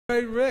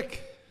Hey,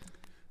 Rick.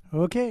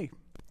 Okay.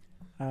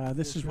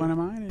 This is one of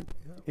mine.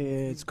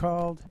 It's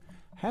called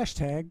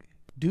hashtag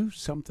Do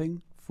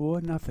Something for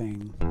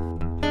Nothing.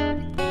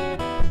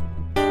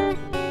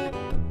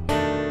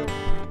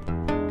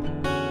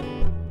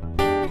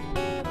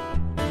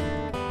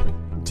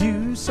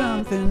 Do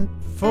something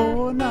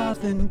for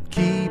nothing.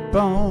 Keep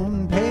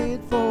on, pay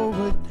it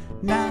forward,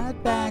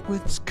 not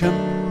backwards.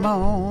 Come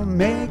on,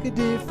 make a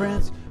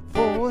difference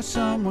for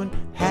someone.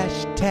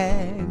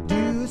 Hashtag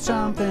do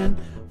something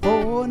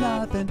for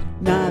nothing.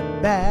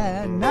 Not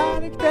bad,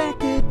 not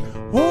expected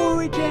or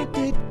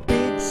rejected.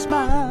 Big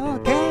smile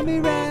can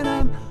be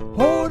random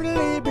or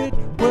deliberate.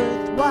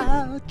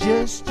 Worthwhile,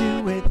 just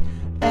do it.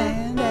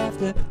 And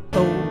after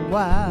a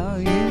while,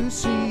 you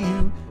see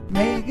you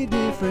make a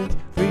difference.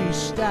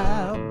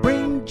 Freestyle,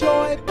 bring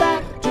joy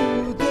back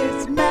to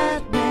this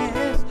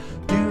madness.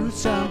 Do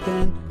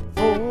something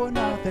for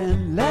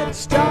nothing. Let's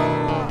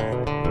start.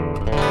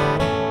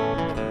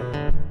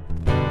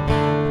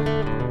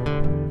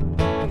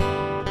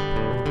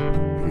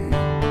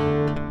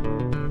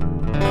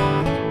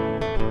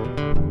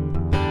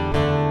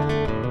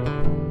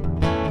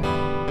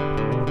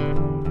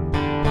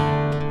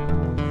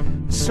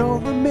 So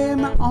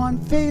remember on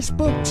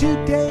Facebook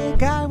today, a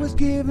guy was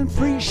giving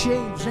free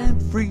shaves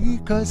and free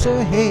cuts of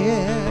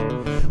hair.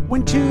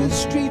 Went to the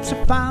streets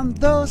to find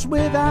those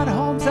without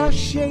homes, a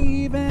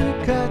shave and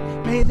a cut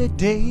made the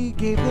day,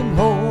 gave them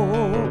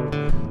hope.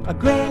 A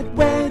great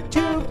way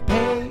to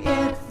pay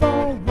it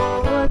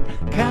forward.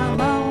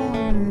 Come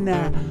on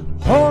now,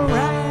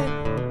 alright,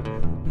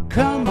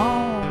 come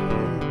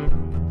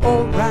on,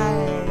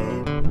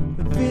 alright.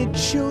 The vid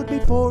showed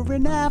before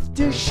and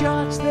after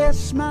shots, they're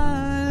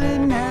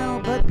smiling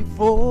now, but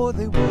before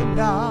they were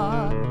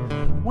not.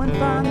 One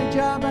found a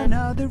job,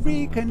 another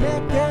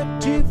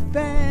reconnected. Two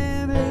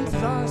families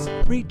lost,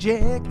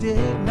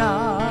 rejected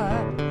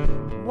not.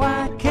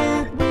 Why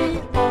can't we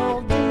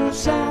all do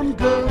some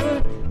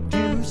good?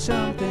 Do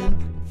something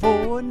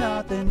for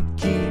nothing.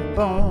 Keep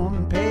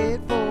on, pay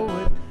it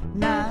forward,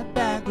 not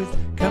backwards.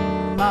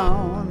 Come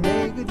on,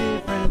 make a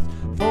difference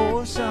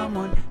for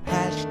someone.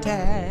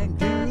 Hashtag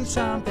do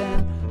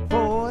something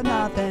for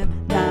nothing.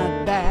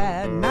 Not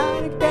bad,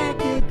 not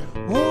expected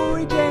or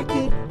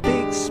rejected.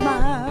 Big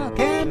smile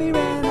can be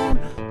random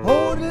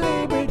or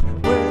deliberate.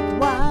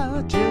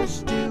 Worthwhile,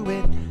 just do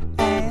it.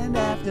 And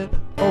after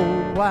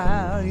a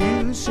while,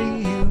 you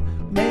see you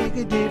make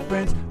a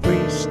difference.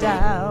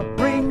 Freestyle,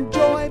 bring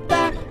joy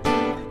back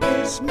to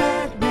this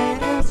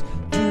madness.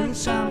 Do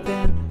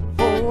something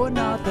for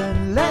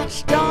nothing. Let's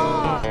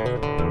start.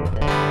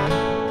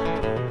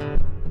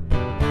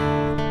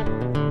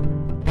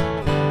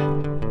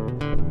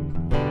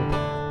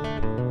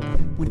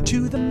 Went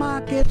to the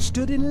market,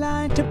 stood in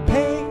line to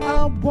pay.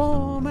 A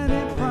woman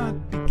in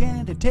front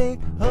began to take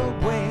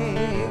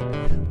away.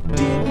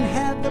 Didn't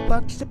have the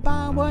bucks to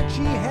buy what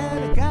she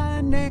had. A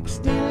guy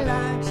next in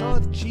line saw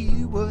that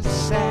she was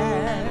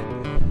sad.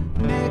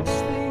 Next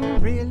thing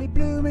really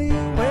blew me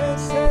away.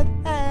 Said,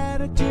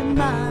 add it to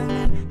mine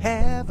and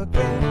have a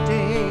great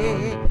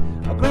day.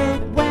 A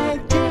great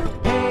way to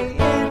pay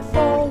it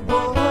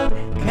forward.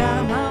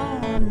 Come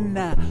on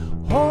now,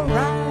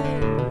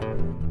 alright.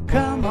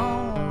 Come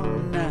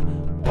on now,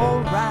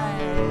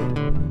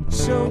 alright.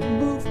 So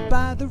moved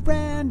by the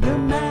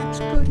random acts,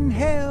 couldn't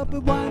help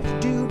but want to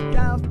do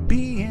without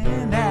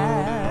being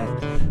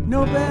asked.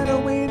 No better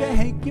way to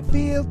make you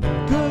feel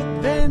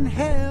good than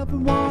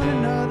helping one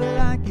another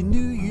like you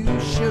knew you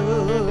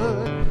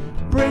should.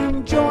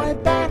 Bring joy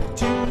back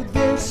to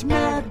this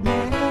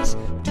madness.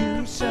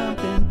 Do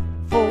something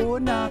for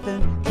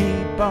nothing.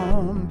 Keep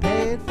on,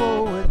 pay it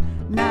forward,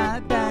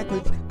 not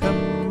backwards.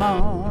 Come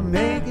on,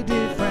 make a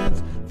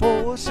difference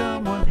for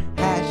someone.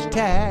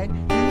 Hashtag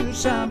do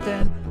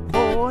something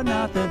for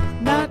nothing.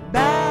 Not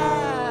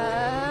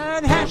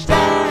bad.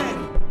 Hashtag.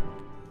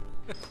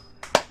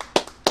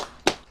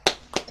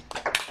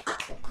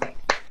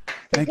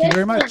 Thank you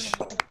very much.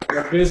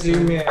 You're a busy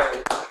man.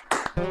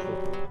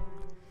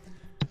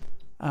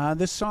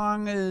 This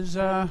song is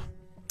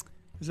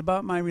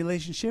about my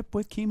relationship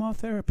with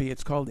chemotherapy.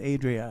 It's called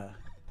Adria.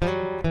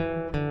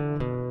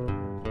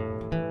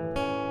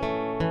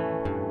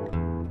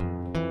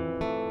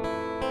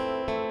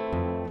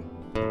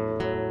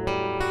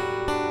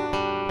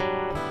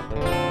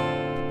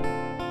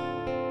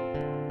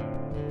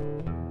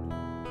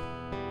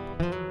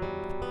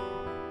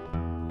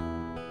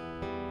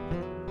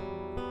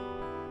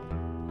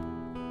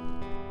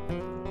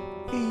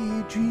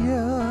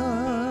 Adria,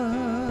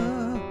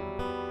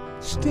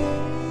 stay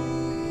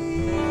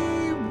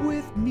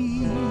with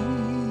me.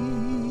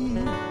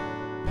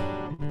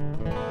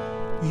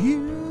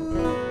 You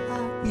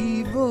are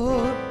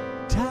evil,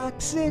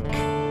 toxic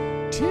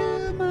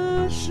to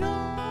my soul.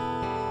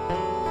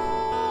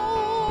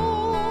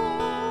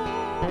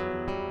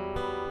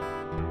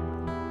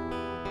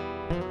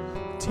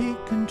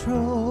 Take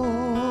control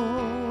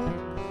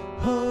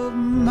of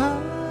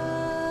my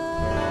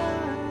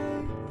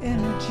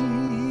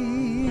energy.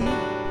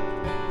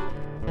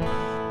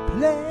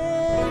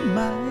 Play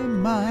my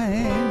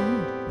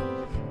mind,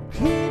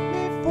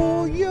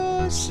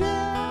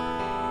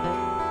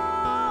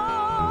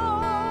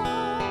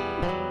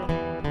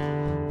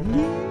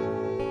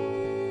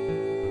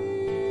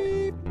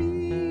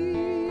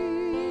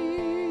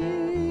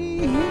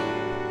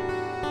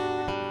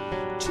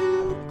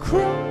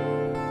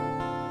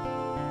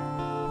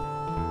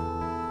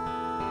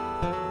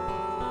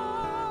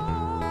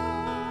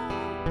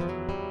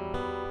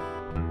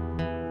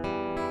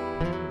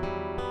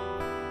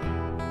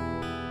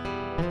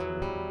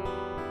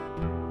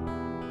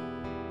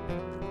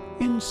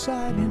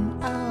 Inside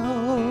and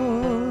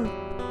out,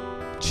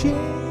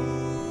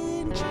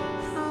 change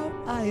how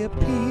I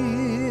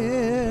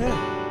appear.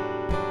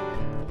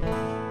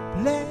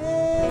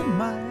 Play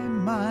my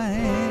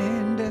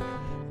mind,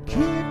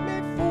 keep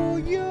me for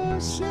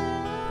yourself.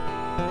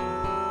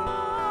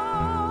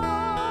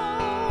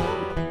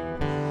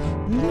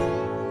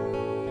 Leave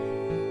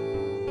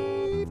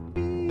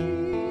me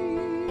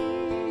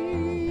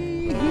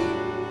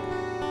here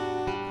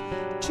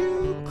to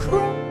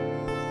cry.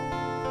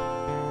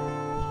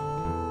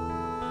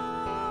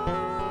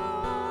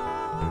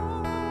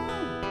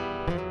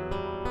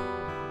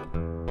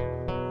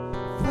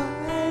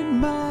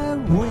 My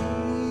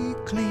way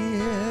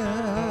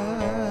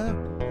clear,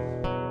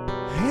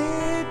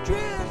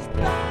 Adria's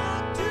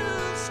bound to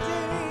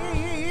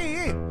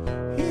stay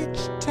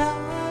each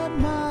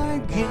time I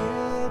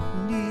get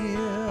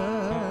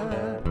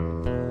near.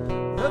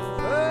 The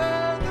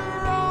further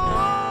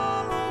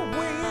on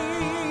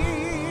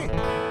away,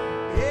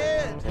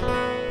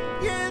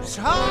 it's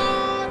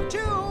hard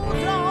to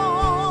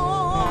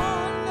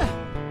dawn.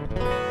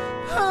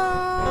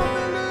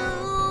 I'm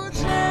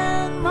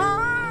losing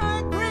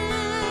my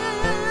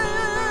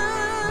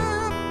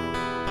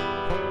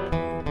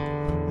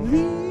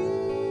leave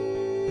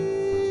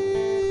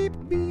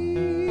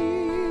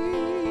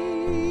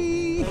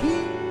me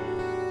here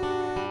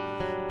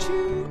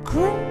to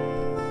cry.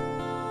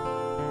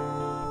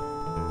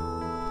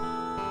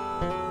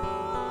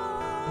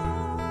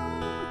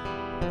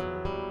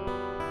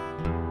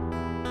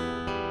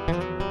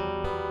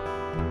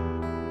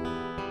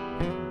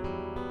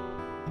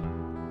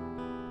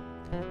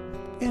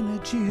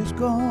 Energy is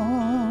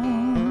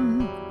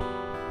gone.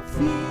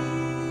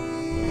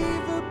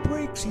 Fever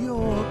breaks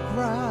your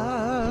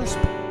grasp.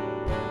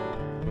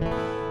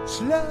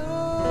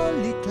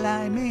 Slowly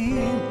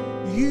climbing,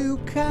 you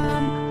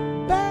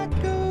come back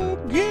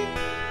again.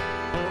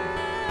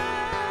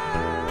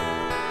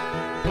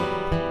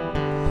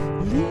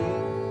 Leave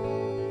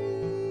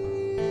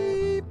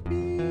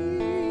me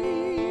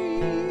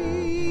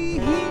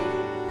here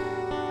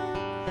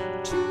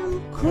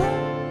to cry.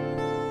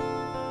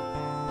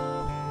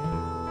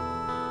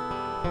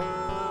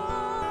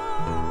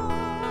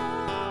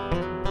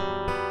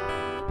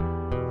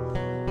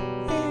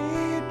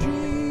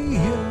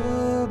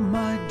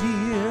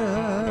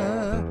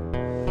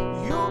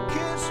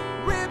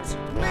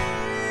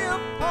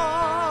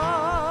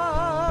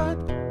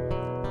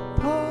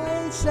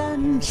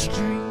 And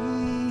streaming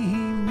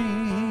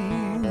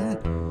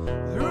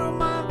through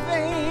my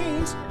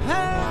veins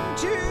and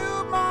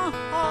to my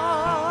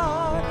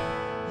heart,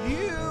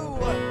 you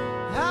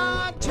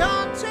are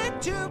toxic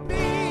to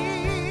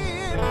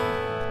me,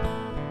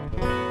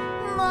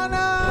 but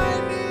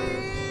I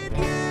need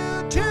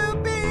you to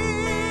be.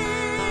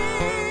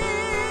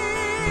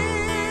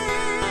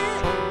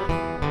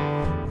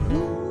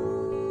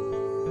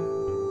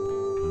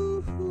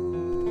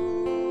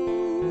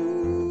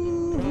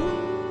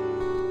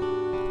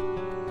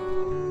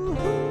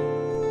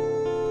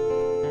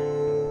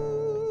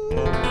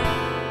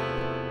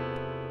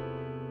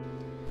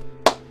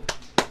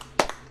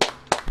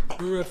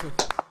 Terrific.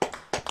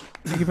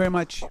 Thank you very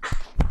much.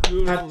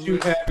 Beautiful. Not too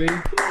heavy.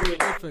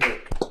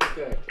 Terrific.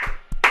 Okay.